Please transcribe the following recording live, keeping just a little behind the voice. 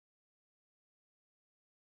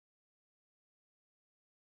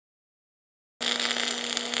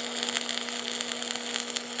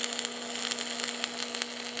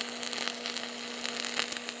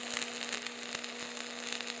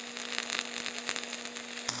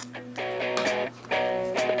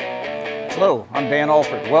Hello, I'm Dan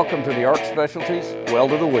Alford. Welcome to the ARC Specialties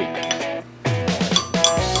Weld of the Week.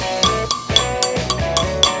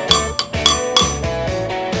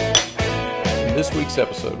 In this week's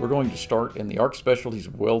episode, we're going to start in the ARC Specialties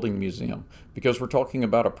Welding Museum because we're talking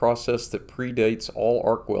about a process that predates all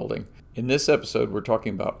arc welding. In this episode, we're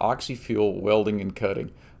talking about Oxy-Fuel welding and cutting,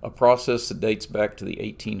 a process that dates back to the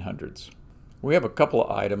 1800s. We have a couple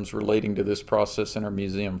of items relating to this process in our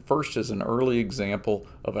museum. First is an early example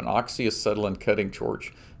of an oxyacetylene cutting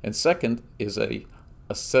torch, and second is a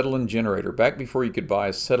acetylene generator. Back before you could buy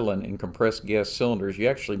acetylene in compressed gas cylinders, you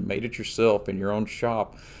actually made it yourself in your own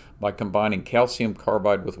shop by combining calcium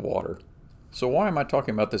carbide with water. So why am I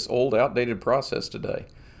talking about this old, outdated process today?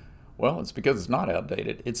 Well, it's because it's not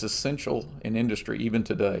outdated. It's essential in industry even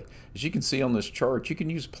today. As you can see on this chart, you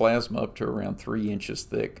can use plasma up to around 3 inches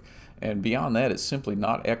thick. And beyond that, it's simply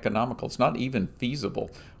not economical. It's not even feasible.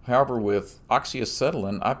 However, with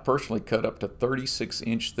oxyacetylene, I personally cut up to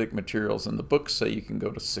 36-inch thick materials, and the books say you can go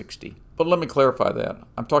to 60. But let me clarify that.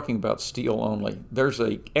 I'm talking about steel only. There's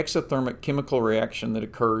a exothermic chemical reaction that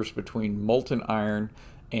occurs between molten iron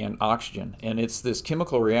and oxygen, and it's this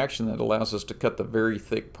chemical reaction that allows us to cut the very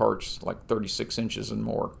thick parts, like 36 inches and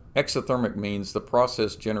more. Exothermic means the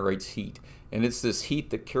process generates heat, and it's this heat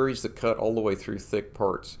that carries the cut all the way through thick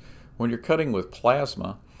parts. When you're cutting with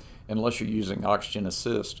plasma, unless you're using oxygen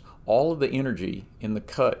assist, all of the energy in the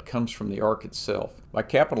cut comes from the arc itself. By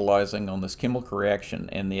capitalizing on this chemical reaction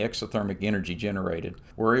and the exothermic energy generated,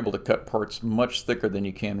 we're able to cut parts much thicker than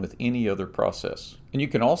you can with any other process. And you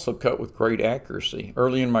can also cut with great accuracy.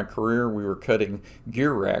 Early in my career, we were cutting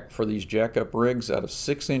gear rack for these jack-up rigs out of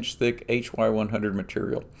 6-inch thick HY100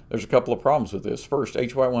 material. There's a couple of problems with this. First,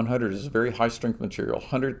 HY100 is a very high-strength material,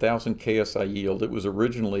 100,000 KSI yield. It was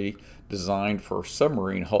originally designed for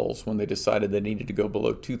submarine hulls when they decided they needed to go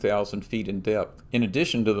below 2,000 feet in depth. In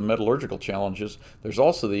addition to the metallurgical challenges, there's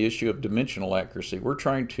also the issue of dimensional accuracy. We're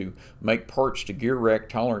trying to make parts to gear rack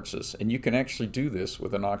tolerances, and you can actually do this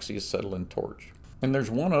with an oxyacetylene torch. And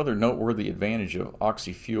there's one other noteworthy advantage of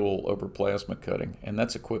Oxy-Fuel over plasma cutting, and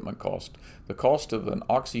that's equipment cost. The cost of an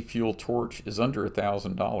Oxy-Fuel torch is under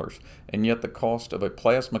 $1,000, and yet the cost of a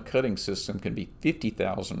plasma cutting system can be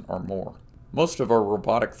 $50,000 or more. Most of our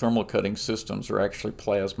robotic thermal cutting systems are actually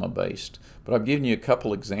plasma based, but I've given you a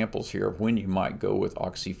couple examples here of when you might go with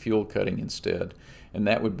Oxy-Fuel cutting instead, and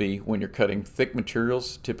that would be when you're cutting thick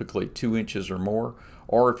materials, typically 2 inches or more,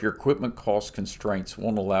 or if your equipment cost constraints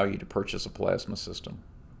won't allow you to purchase a plasma system.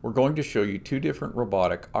 We're going to show you two different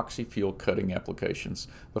robotic Oxy-Fuel cutting applications.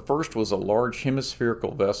 The first was a large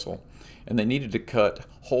hemispherical vessel, and they needed to cut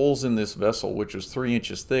holes in this vessel, which was 3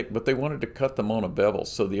 inches thick, but they wanted to cut them on a bevel,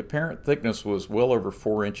 so the apparent thickness was well over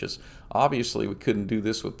 4 inches. Obviously, we couldn't do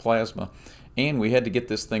this with plasma, and we had to get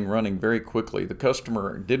this thing running very quickly. The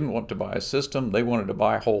customer didn't want to buy a system, they wanted to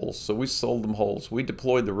buy holes, so we sold them holes. We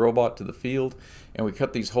deployed the robot to the field, and we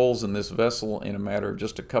cut these holes in this vessel in a matter of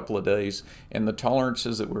just a couple of days, and the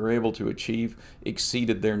tolerances that we were able to achieve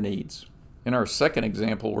exceeded their needs. In our second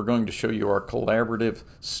example, we're going to show you our collaborative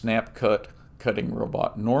snap cut cutting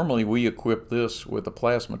robot. Normally we equip this with a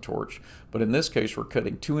plasma torch, but in this case we're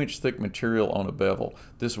cutting 2-inch thick material on a bevel.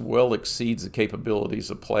 This well exceeds the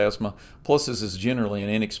capabilities of plasma, plus this is generally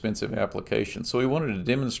an inexpensive application. So we wanted to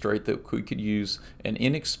demonstrate that we could use an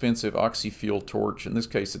inexpensive Oxy-Fuel torch, in this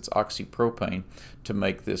case it's oxypropane, to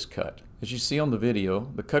make this cut. As you see on the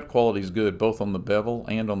video, the cut quality is good both on the bevel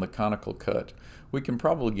and on the conical cut. We can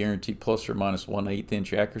probably guarantee plus or minus 1/8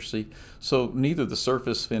 inch accuracy, so neither the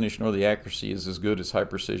surface finish nor the accuracy is as good as high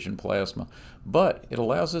precision plasma, but it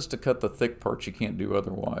allows us to cut the thick parts you can't do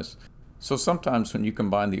otherwise. So sometimes when you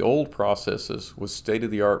combine the old processes with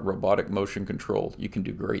state-of-the-art robotic motion control, you can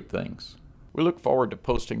do great things. We look forward to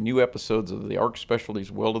posting new episodes of the ARC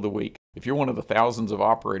Specialties Weld of the Week. If you're one of the thousands of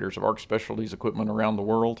operators of ARC Specialties equipment around the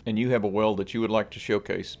world and you have a weld that you would like to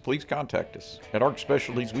showcase, please contact us. At ARC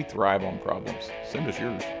Specialties, we thrive on problems. Send us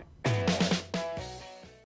yours.